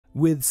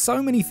With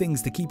so many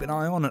things to keep an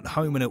eye on at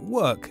home and at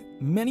work,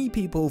 many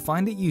people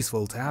find it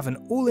useful to have an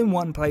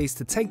all-in-one place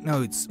to take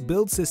notes,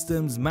 build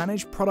systems,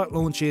 manage product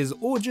launches,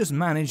 or just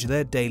manage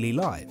their daily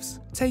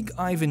lives. Take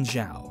Ivan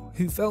Zhao,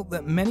 who felt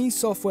that many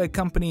software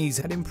companies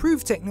had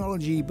improved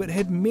technology but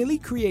had merely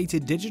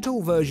created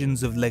digital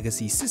versions of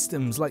legacy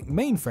systems like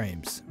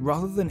mainframes,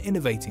 rather than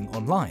innovating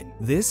online.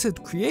 This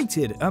had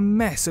created a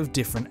mess of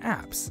different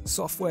apps,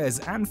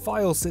 softwares, and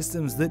file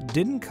systems that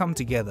didn't come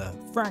together,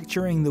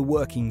 fracturing the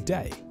working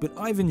day. But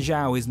Ivan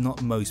Zhao is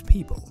not most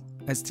people,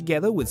 as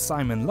together with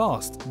Simon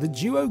Last, the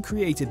duo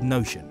created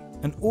Notion,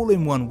 an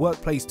all-in-one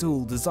workplace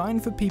tool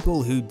designed for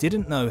people who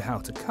didn't know how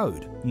to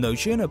code.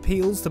 Notion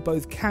appeals to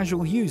both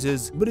casual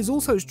users, but is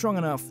also strong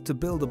enough to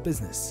build a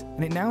business,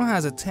 and it now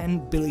has a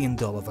 $10 billion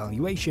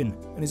valuation,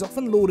 and is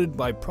often lauded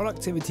by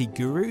productivity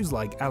gurus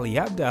like Ali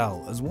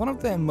Abdaal as one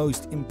of their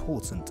most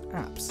important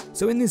apps.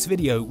 So in this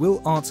video,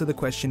 we'll answer the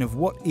question of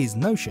what is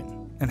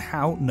Notion, and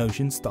how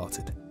Notion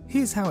started.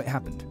 Here's how it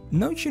happened.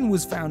 Notion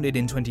was founded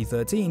in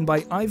 2013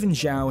 by Ivan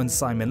Zhao and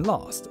Simon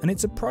Last, and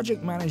it's a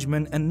project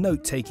management and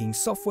note-taking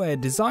software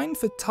designed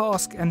for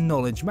task and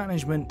knowledge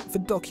management for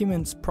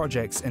documents,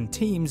 projects, and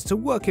teams to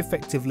work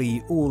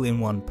effectively all in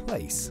one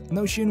place.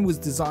 Notion was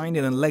designed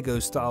in a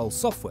Lego-style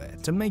software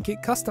to make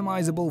it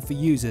customizable for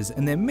users,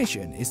 and their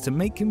mission is to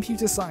make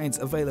computer science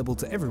available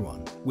to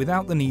everyone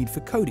without the need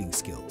for coding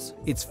skills.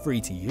 It's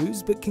free to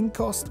use, but can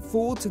cost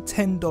 $4 to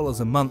 $10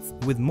 a month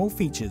with more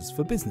features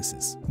for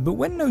businesses. But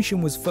when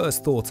Notion was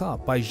first thought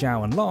up by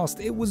Zhao and Last,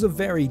 it was a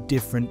very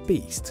different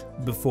beast.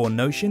 Before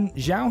Notion,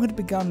 Zhao had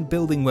begun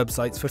building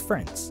websites for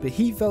friends, but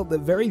he felt that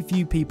very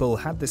few people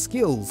had the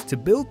skills to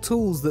build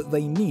tools that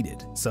they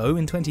needed. So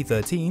in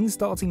 2013,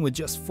 starting with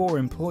just 4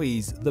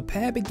 employees, the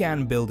pair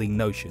began building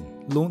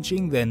Notion,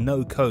 launching their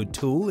no-code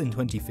tool in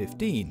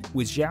 2015,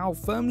 with Zhao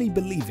firmly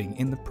believing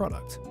in the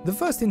product. The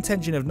first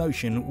intention of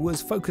Notion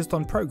was focused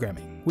on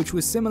programming, which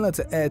was similar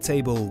to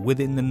Airtable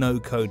within the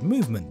no-code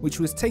movement, which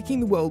was taking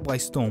the world by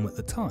storm at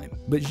the time.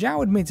 But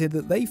Zhao admitted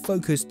that they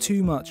focused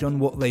too much on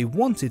what they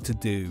wanted to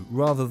do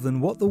rather than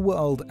what the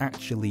world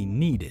actually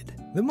needed.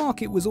 The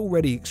market was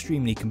already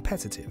extremely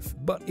competitive,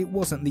 but it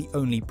wasn't the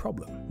only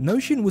problem.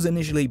 Notion was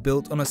initially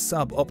built on a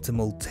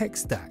suboptimal tech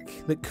stack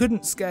that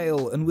couldn't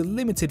scale, and with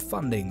limited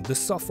funding, the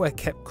software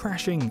kept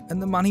crashing and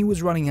the money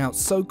was running out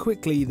so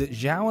quickly that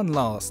Zhao and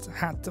Last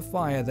had to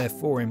fire their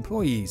 4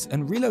 employees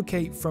and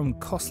relocate from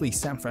costly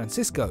San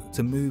Francisco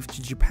to move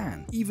to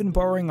Japan, even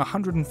borrowing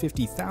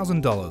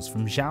 $150,000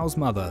 from Zhao's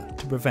mother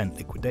to prevent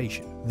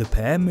liquidation. The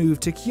pair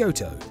moved to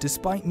Kyoto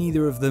despite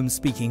neither of them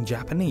speaking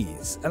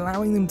Japanese,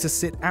 allowing them to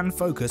sit and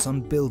focus on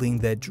building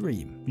their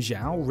dream.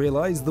 Zhao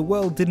realized the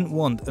world didn't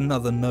want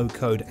another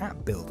no-code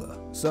app builder,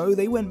 so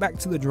they went back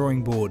to the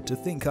drawing board to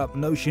think up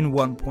Notion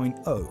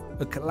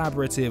 1.0, a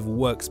collaborative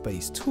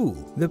workspace tool.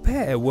 The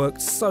pair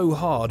worked so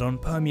hard on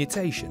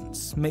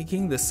permutations,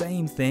 making the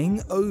same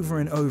thing over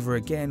and over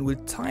again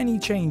with tiny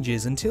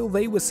changes until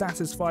they were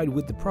satisfied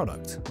with the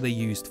product. They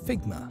used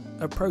Figma,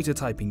 a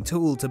prototyping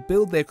tool, to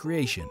build their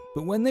creation,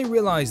 but when they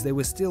realized they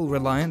were still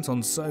reliant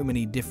on so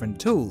many different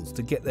tools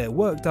to get their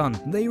work done,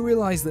 they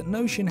realized that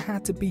Notion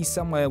had to be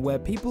somewhere where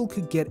people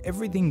could get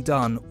everything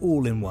done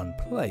all in one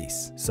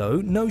place.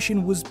 So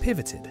Notion was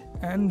pivoted,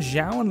 and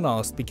Zhao and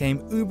Last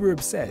became uber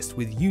obsessed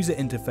with user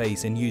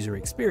interface and user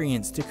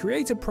experience to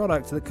create a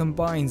product that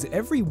combines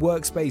every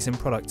workspace and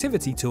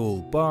productivity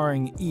tool,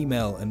 barring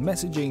email and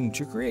messaging,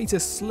 to create a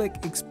slick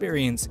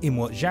experience in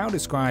what Zhao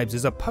describes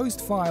as a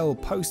post-file,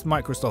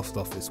 post-Microsoft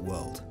Office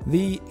world.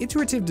 The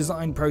iterative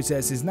design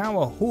process is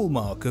now a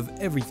hallmark of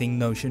everything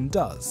Notion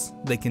does.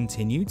 They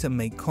continue to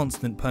make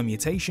constant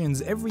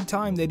permutations every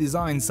time they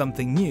design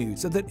something new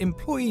so that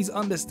employees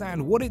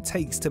understand what it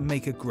takes to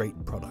make a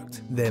great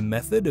product. Their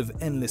method of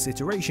endless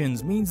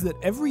iterations means that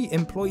every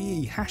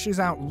employee hashes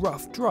out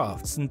rough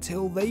drafts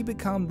until they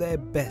become their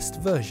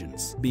best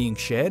versions, being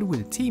shared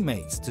with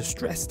teammates to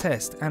stress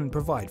test and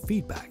provide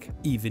feedback.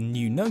 Even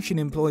new Notion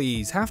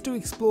employees have to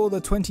explore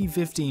the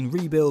 2015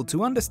 rebuild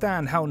to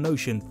understand how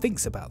Notion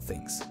thinks about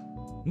things.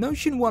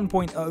 Notion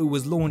 1.0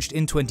 was launched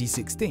in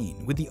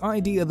 2016 with the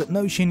idea that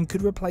Notion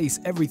could replace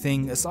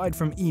everything aside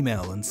from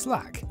email and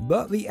Slack,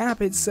 but the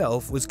app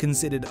itself was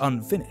considered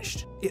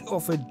unfinished. It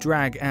offered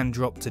drag and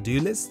drop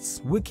to-do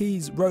lists,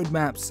 wikis,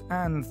 roadmaps,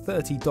 and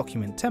 30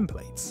 document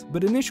templates,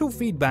 but initial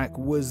feedback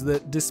was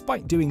that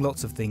despite doing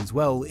lots of things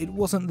well, it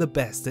wasn't the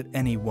best at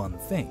any one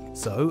thing.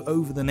 So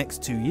over the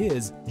next 2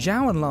 years,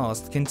 Zhao and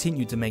Last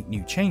continued to make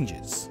new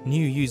changes,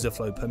 new user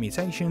flow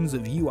permutations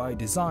of UI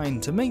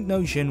design to make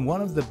Notion one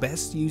of the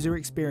best user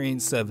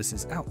experience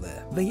services out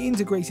there. They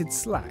integrated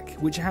Slack,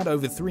 which had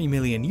over 3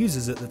 million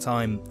users at the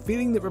time,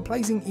 feeling that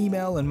replacing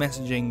email and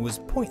messaging was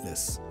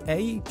pointless,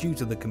 A, due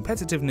to the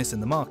competitiveness in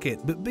the market,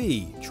 but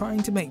B,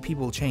 trying to make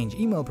people change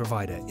email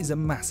provider is a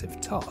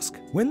massive task.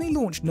 When they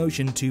launched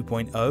Notion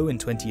 2.0 in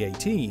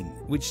 2018,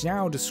 which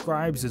Zhao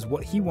describes as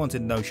what he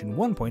wanted Notion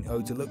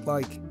 1.0 to look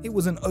like, it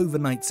was an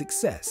overnight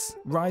success,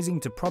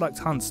 rising to Product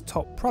Hunt's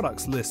top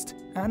products list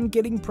and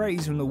getting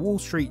praise from the Wall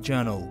Street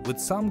Journal, with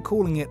some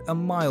calling it a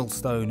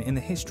milestone in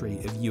the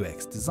history of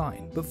UX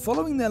design. But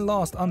following their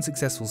last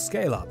unsuccessful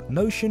scale-up,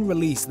 Notion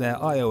released their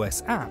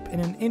iOS app in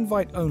an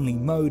invite-only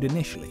mode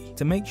initially,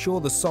 to make sure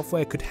the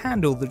software could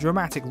handle the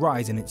dramatic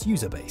rise in its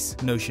user base.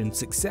 Notion's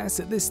success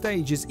at this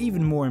stage is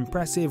even more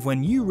impressive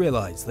when you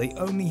realize they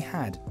only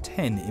had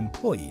 10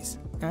 employees.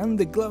 And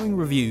the glowing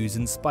reviews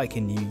and spike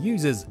in new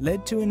users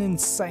led to an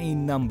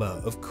insane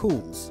number of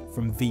calls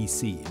from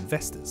VC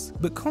investors.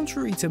 But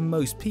contrary to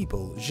most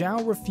people,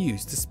 Zhao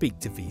refused to speak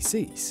to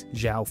VCs.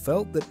 Zhao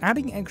felt that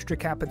adding extra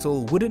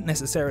capital wouldn't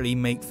necessarily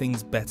make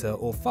things better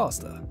or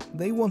faster.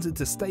 They wanted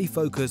to stay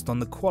focused on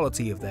the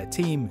quality of their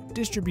team,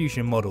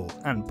 distribution model,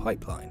 and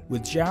pipeline,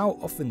 with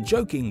Zhao often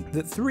joking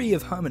that 3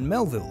 of Herman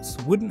Melville's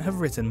wouldn't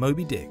have written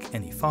Moby Dick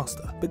any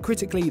faster. But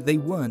critically, they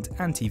weren't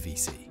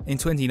anti-VC. In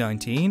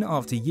 2019,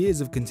 after years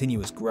of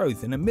continuous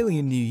growth and 1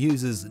 million new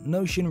users,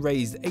 Notion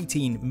raised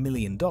 $18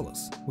 million,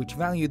 which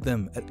valued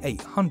them at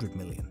 $800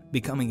 million,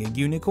 becoming a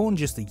unicorn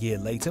just a year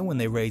later when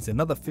they raised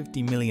another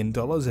 $50 million at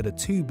a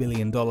 $2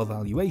 billion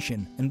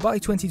valuation, and by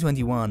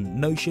 2021,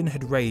 Notion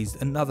had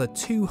raised another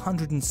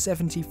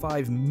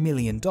 $275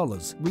 million,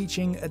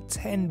 reaching a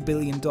 $10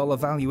 billion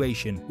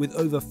valuation with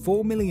over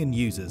 4 million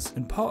users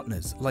and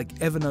partners like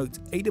Evernote,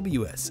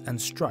 AWS, and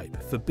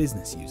Stripe for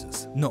business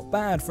users. Not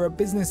bad for a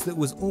business that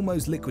was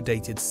almost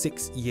liquidated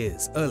 6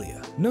 years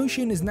earlier.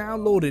 Notion is now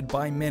lauded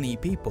by many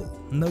people,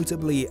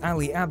 notably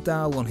Ali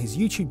Abdaal on his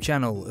YouTube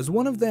channel as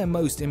one of their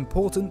most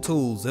important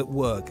tools at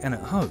work and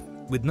at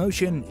home. With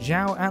Notion,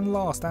 Zhao and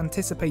Last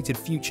anticipated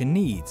future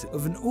needs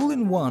of an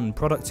all-in-one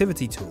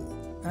productivity tool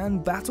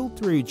and battled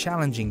through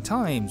challenging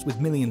times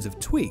with millions of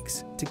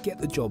tweaks to get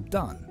the job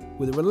done,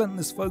 with a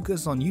relentless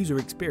focus on user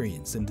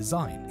experience and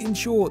design. In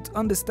short,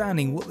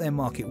 understanding what their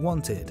market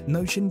wanted,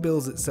 Notion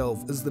bills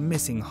itself as the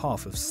missing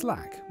half of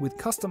Slack, with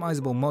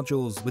customizable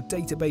modules with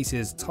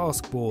databases,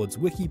 task boards,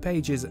 wiki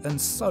pages, and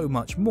so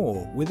much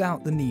more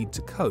without the need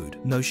to code.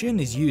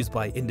 Notion is used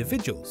by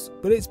individuals,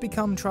 but it's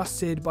become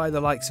trusted by the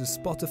likes of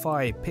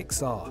Spotify,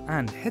 Pixar,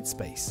 and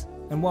Headspace.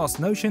 And whilst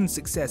Notion's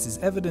success is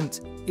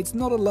evident, it's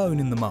not alone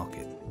in the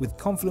market, with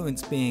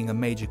Confluence being a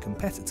major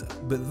competitor.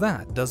 But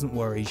that doesn't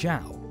worry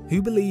Zhao,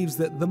 who believes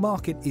that the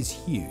market is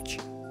huge,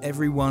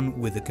 everyone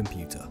with a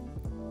computer.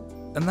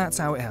 And that's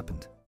how it happened.